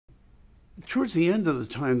towards the end of the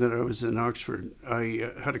time that I was in Oxford,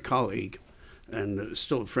 I had a colleague and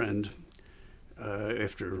still a friend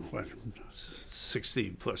after, what,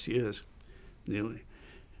 60 plus years, nearly,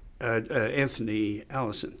 Anthony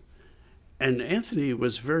Allison. And Anthony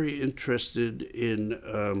was very interested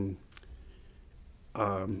in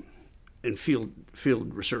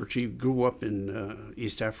field research. He grew up in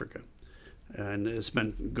East Africa and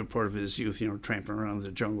spent a good part of his youth, tramping around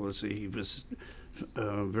the jungles. He was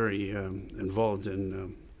very involved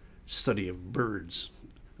in study of birds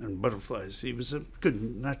and butterflies. He was a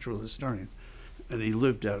good natural historian, and he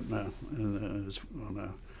lived out on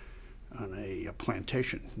a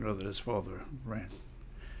plantation that his father ran.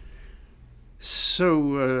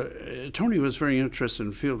 So Tony was very interested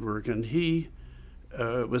in field work, and he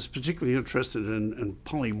was particularly interested in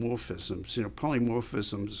polymorphisms.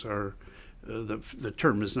 Polymorphisms are, the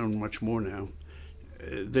term is known much more now.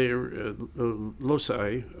 They're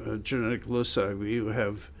loci, genetic loci, where you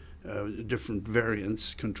have different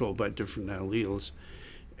variants controlled by different alleles.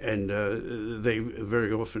 And they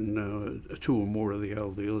very often, two or more of the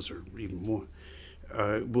alleles, or even more,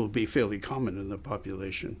 will be fairly common in the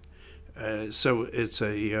population. So it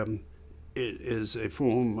is a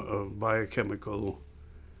form of biochemical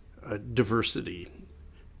diversity,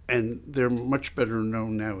 and they're much better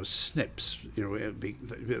known now as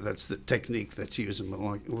SNPs. That's the technique that's used in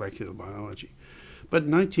molecular biology. But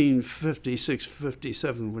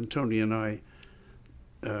 1956-57, when Tony and I,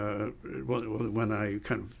 when I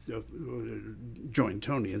kind of joined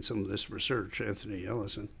Tony in some of this research, Anthony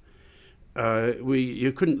Ellison,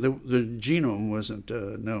 you couldn't. The genome wasn't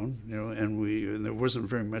known, and there wasn't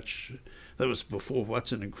very much. That was before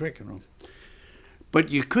Watson and Crick, But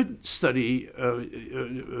you could study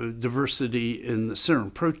diversity in the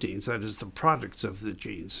serum proteins, that is, the products of the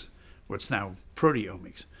genes, what's now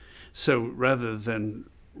proteomics. So rather than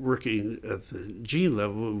working at the gene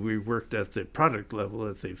level, we worked at the product level,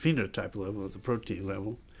 at the phenotype level, at the protein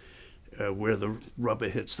level, where the rubber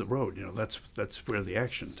hits the road. That's where the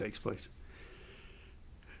action takes place.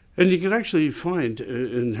 And you could actually find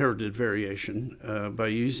inherited variation by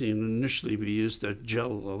initially we used a gel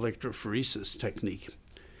electrophoresis technique.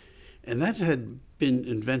 And that had been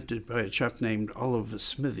invented by a chap named Oliver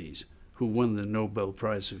Smithies, who won the Nobel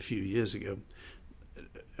Prize a few years ago.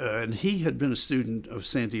 And he had been a student of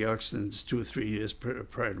Sandy Oxton's 2 or 3 years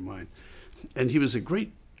prior to mine. And he was a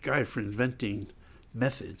great guy for inventing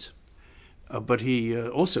methods. But he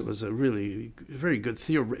also was a really very good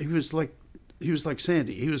theorist. He was like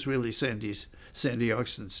Sandy. He was really Sandy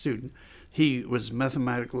Oxton's student. He was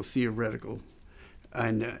mathematical, theoretical,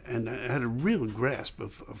 and had a real grasp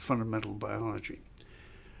of fundamental biology.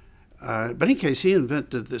 But in any case, he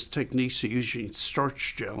invented this technique using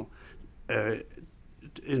starch gel in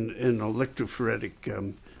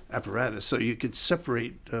electrophoretic apparatus, so you could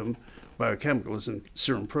separate biochemicals and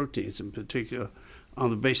serum proteins in particular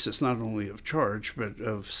on the basis not only of charge but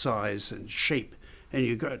of size and shape. And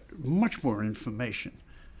you got much more information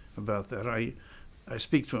about that. I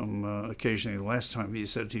speak to him occasionally. Last time he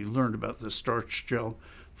said he learned about the starch gel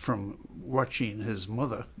from watching his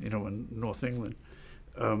mother, in North England,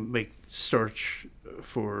 make starch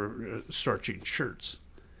for starching shirts.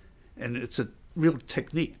 And it's a real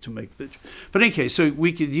technique to make the... But in any case, so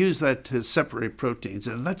we could use that to separate proteins.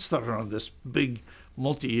 And that started on this big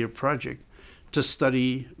multi-year project to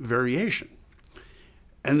study variation.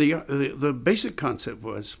 And the basic concept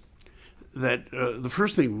was that the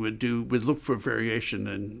first thing we would do, we'd look for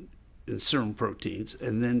variation in serum proteins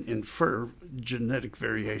and then infer genetic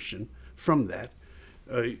variation from that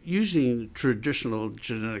using traditional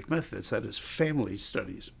genetic methods, that is, family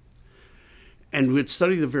studies. And we'd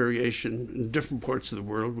study the variation in different parts of the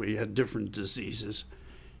world where you had different diseases,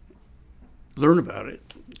 learn about it,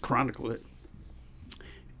 chronicle it.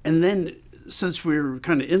 And then, since we were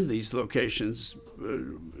kind of in these locations,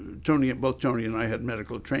 both Tony and I had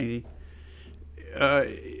medical training.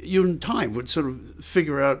 You in time would sort of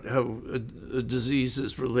figure out how a disease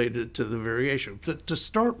is related to the variation. To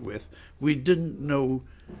start with, we didn't know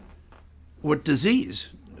what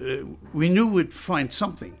disease. We knew we'd find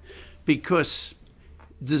something, because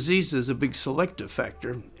disease is a big selective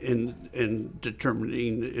factor in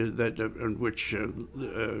determining that which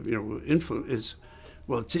influence is.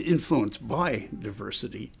 Well, it's influenced by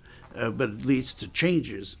diversity. But it leads to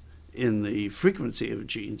changes in the frequency of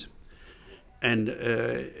genes. And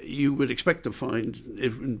you would expect to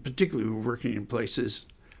find, particularly we're working in places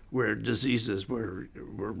where diseases were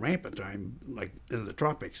rampant, like in the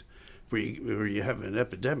tropics, where you have an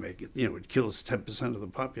epidemic, it kills 10% of the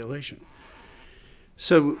population.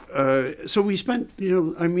 So we spent,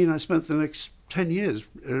 I spent the next 10 years,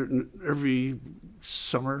 every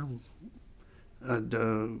summer,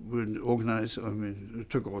 we'd organize, I mean, it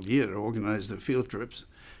took all year to organize the field trips,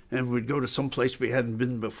 and we'd go to some place we hadn't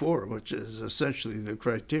been before, which is essentially the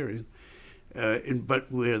criterion,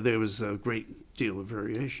 but where there was a great deal of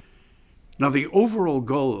variation. Now, the overall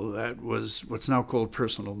goal of that was what's now called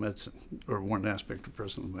personal medicine, or one aspect of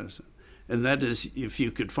personal medicine. And that is, if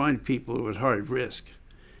you could find people who are at high risk,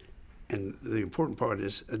 and the important part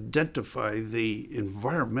is identify the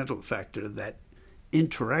environmental factor that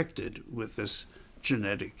interacted with this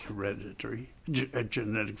genetic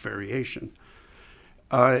genetic variation,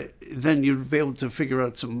 then you'd be able to figure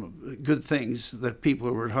out some good things that people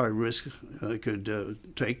who were at high risk could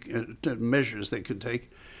take, measures they could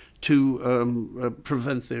take to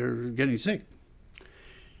prevent their getting sick.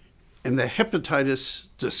 And the hepatitis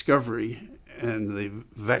discovery and the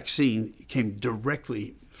vaccine came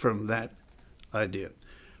directly from that idea.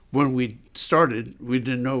 When we started, we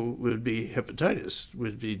didn't know it would be hepatitis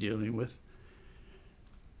we'd be dealing with,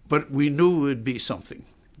 but we knew it would be something,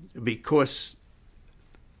 because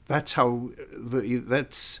that's how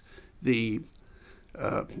that's the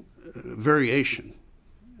variation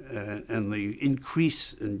and the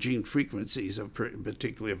increase in gene frequencies of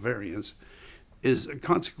particular variants is a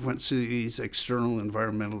consequence of these external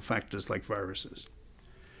environmental factors like viruses.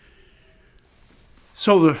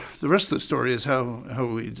 So the rest of the story is how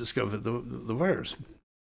we discovered the virus.